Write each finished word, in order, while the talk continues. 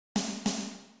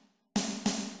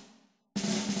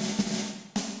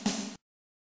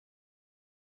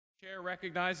Chair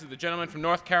recognizes the gentleman from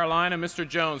North Carolina, Mr.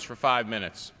 Jones, for 5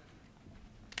 minutes.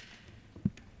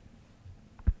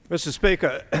 Mr.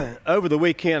 Speaker, over the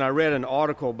weekend I read an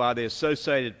article by the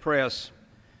Associated Press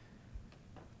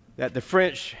that the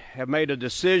French have made a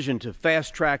decision to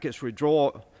fast-track its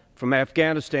withdrawal from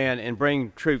Afghanistan and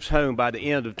bring troops home by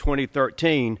the end of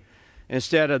 2013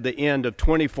 instead of the end of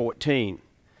 2014.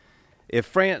 If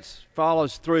France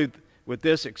follows through with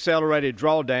this accelerated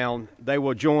drawdown, they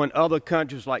will join other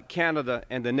countries like Canada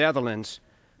and the Netherlands,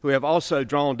 who have also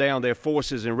drawn down their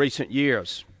forces in recent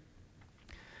years.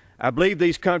 I believe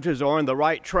these countries are on the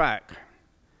right track.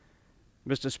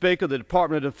 Mr. Speaker, the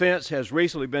Department of Defense has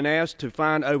recently been asked to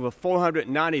find over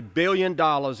 $490 billion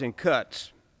in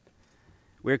cuts.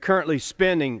 We're currently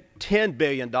spending $10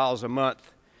 billion a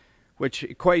month, which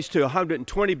equates to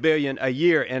 $120 billion a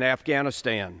year in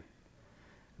Afghanistan.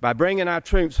 By bringing our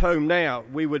troops home now,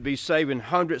 we would be saving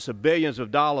hundreds of billions of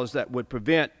dollars that would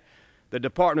prevent the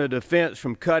Department of Defense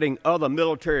from cutting other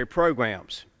military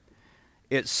programs.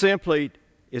 It simply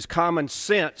is common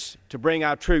sense to bring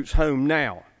our troops home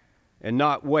now and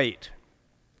not wait.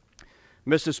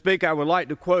 Mr. Speaker, I would like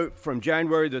to quote from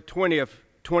January the 20th,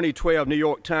 2012 New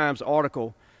York Times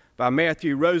article by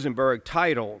Matthew Rosenberg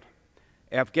titled,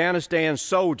 "Afghanistan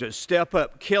Soldiers Step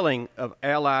Up Killing of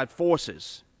Allied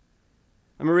Forces."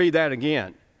 Let me read that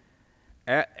again.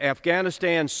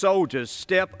 Afghanistan soldiers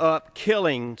step up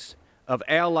killings of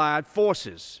Allied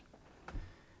forces.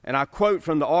 And I quote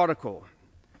from the article,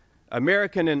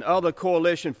 "American and other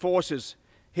coalition forces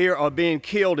here are being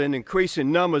killed in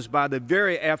increasing numbers by the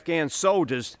very Afghan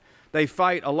soldiers they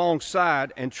fight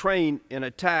alongside and train in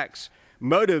attacks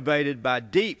motivated by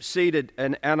deep-seated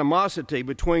animosity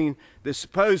between the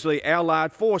supposedly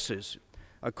Allied forces,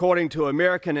 according to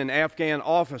American and Afghan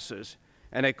officers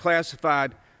and a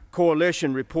classified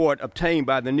coalition report obtained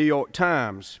by the New York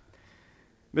Times."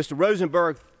 Mr.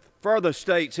 Rosenberg further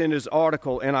states in his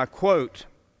article, and I quote,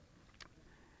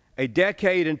 "A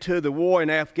decade into the war in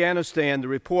Afghanistan, the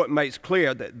report makes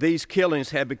clear that these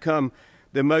killings have become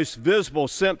the most visible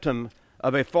symptom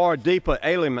of a far deeper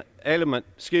ailment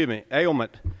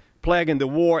plaguing the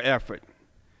war effort.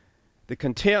 The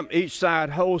contempt each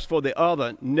side holds for the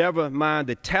other, never mind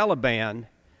the Taliban,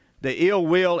 the ill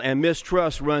will and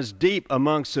mistrust runs deep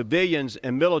among civilians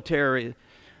and military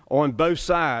on both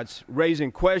sides,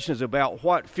 raising questions about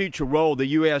what future role the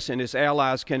U.S. and its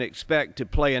allies can expect to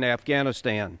play in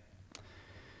Afghanistan.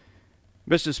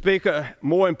 Mr. Speaker,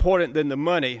 more important than the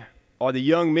money are the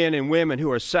young men and women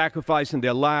who are sacrificing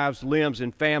their lives, limbs,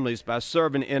 and families by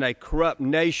serving in a corrupt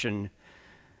nation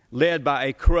led by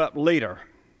a corrupt leader.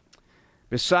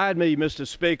 Beside me, Mr.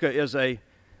 Speaker, is a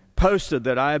poster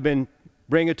that I have been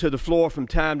bringing to the floor from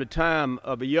time to time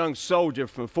of a young soldier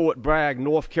from Fort Bragg,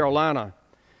 North Carolina,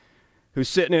 who's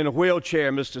sitting in a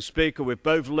wheelchair, Mr. Speaker, with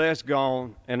both legs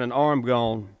gone and an arm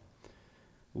gone,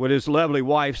 with his lovely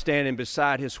wife standing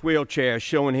beside his wheelchair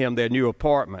showing him their new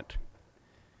apartment.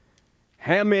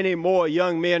 How many more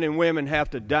young men and women have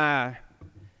to die?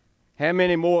 How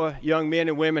many more young men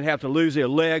and women have to lose their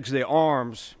legs, their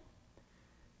arms?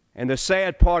 And the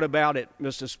sad part about it,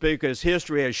 Mr. Speaker, is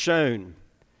history has shown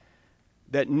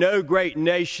that no great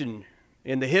nation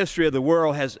in the history of the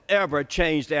world has ever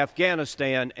changed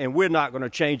Afghanistan, and we're not going to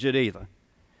change it either.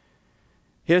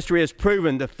 History has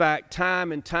proven the fact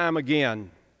time and time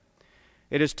again.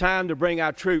 It is time to bring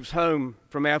our troops home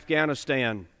from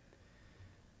Afghanistan.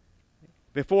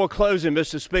 Before closing,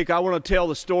 Mr. Speaker, I want to tell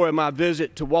the story of my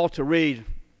visit to Walter Reed,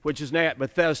 which is now at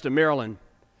Bethesda, Maryland,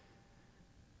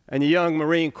 and the young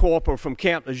Marine corporal from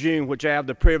Camp Lejeune, which I have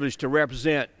the privilege to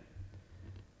represent,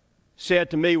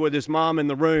 said to me with his mom in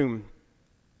the room,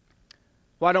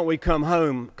 "Why don't we come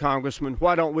home, Congressman?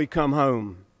 Why don't we come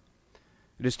home?"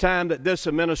 It is time that this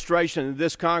administration and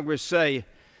this Congress say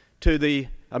to the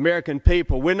American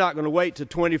people, we're not going to wait to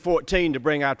 2014 to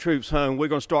bring our troops home. We're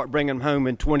going to start bringing them home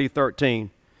in 2013.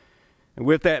 And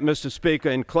with that, Mr. Speaker,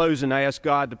 in closing, I ask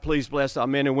God to please bless our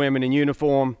men and women in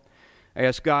uniform. I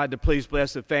ask God to please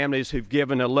bless the families who've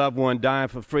given a loved one dying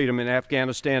for freedom in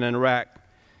Afghanistan and Iraq.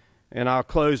 And I'll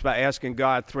close by asking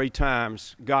God 3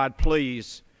 times, God,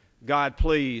 please, God,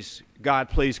 please, God,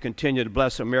 please continue to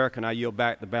bless America, and I yield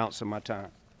back the balance of my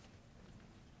time.